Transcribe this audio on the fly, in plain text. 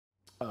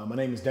My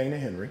name is Dana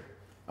Henry.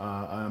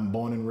 I'm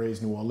born and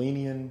raised New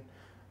Orleanian.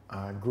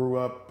 I grew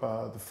up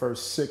the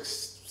first 6,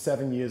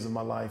 7 years of my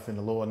life in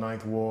the lower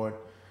Ninth Ward,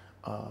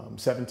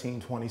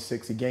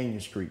 1726 Egania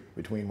Street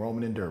between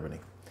Roman and Durban.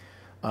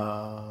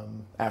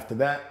 After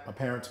that, my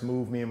parents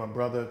moved me and my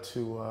brother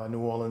to New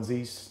Orleans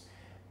East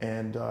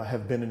and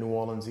have been in New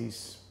Orleans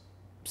East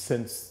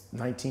since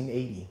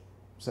 1980.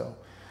 So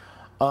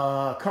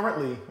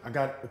currently, I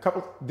got a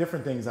couple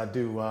different things I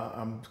do.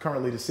 I'm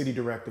currently the city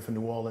director for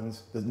New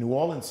Orleans, the New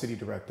Orleans city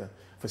director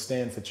for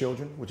Stand for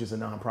Children, which is a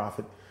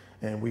nonprofit.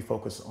 And we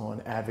focus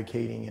on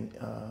advocating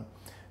and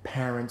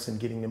parents and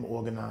getting them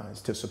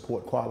organized to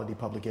support quality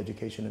public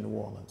education in New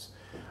Orleans.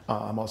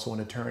 I'm also an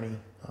attorney,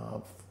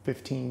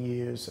 15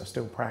 years. I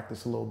still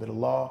practice a little bit of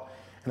law,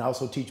 and I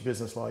also teach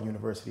business law at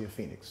University of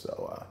Phoenix.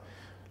 So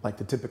like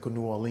the typical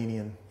New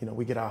Orleanian,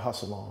 we get our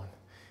hustle on.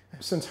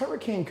 Since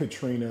Hurricane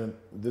Katrina,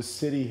 the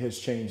city has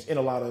changed in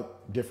a lot of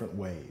different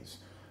ways.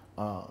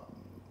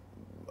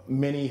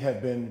 Many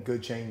have been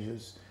good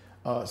changes.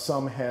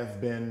 Some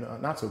have been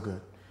not so good.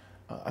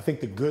 I think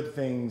the good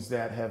things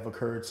that have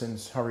occurred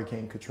since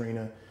Hurricane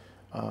Katrina,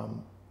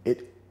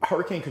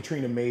 Hurricane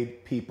Katrina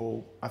made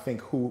people, I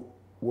think, who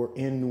were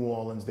in New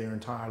Orleans their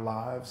entire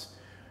lives,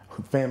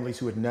 families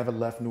who had never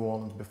left New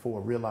Orleans before,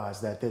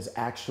 realize that there's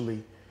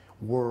actually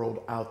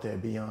world out there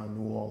beyond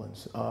New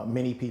Orleans.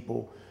 Many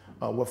people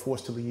were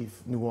forced to leave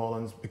New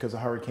Orleans because of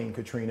Hurricane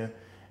Katrina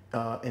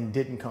and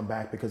didn't come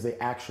back because they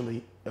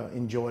actually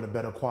enjoyed a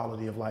better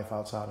quality of life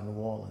outside of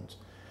New Orleans.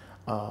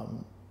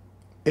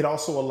 It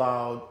also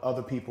allowed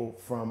other people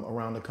from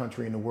around the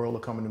country and the world to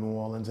come into New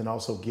Orleans and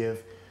also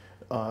give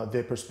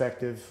their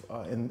perspective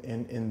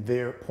and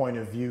their point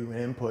of view and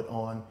input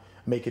on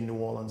making New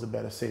Orleans a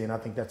better city. And I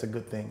think that's a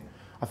good thing.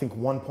 I think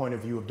one point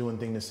of view of doing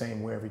things the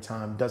same way every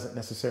time doesn't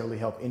necessarily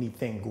help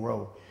anything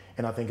grow.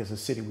 And I think as a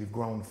city, we've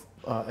grown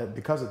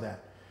because of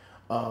that.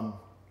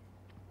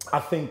 I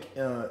think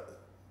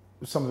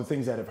some of the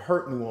things that have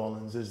hurt New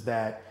Orleans is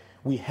that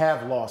we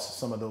have lost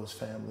some of those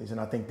families. And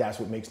I think that's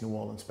what makes New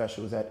Orleans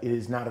special, is that it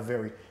is not a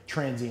very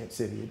transient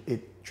city.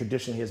 It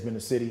traditionally has been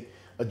a city,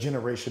 a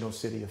generational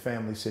city, a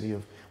family city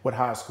of what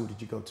high school did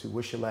you go to?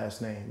 What's your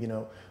last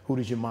name? Who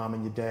does your mom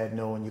and your dad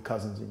know, and your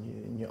cousins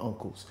and your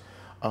uncles?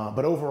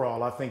 But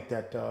overall, I think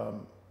that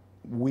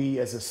we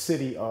as a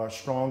city are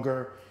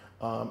stronger.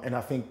 And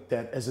I think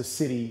that as a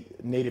city,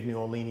 native New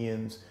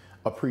Orleanians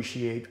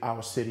appreciate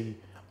our city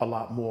a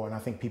lot more. And I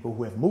think people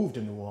who have moved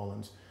to New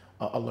Orleans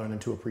are learning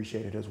to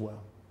appreciate it as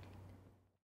well.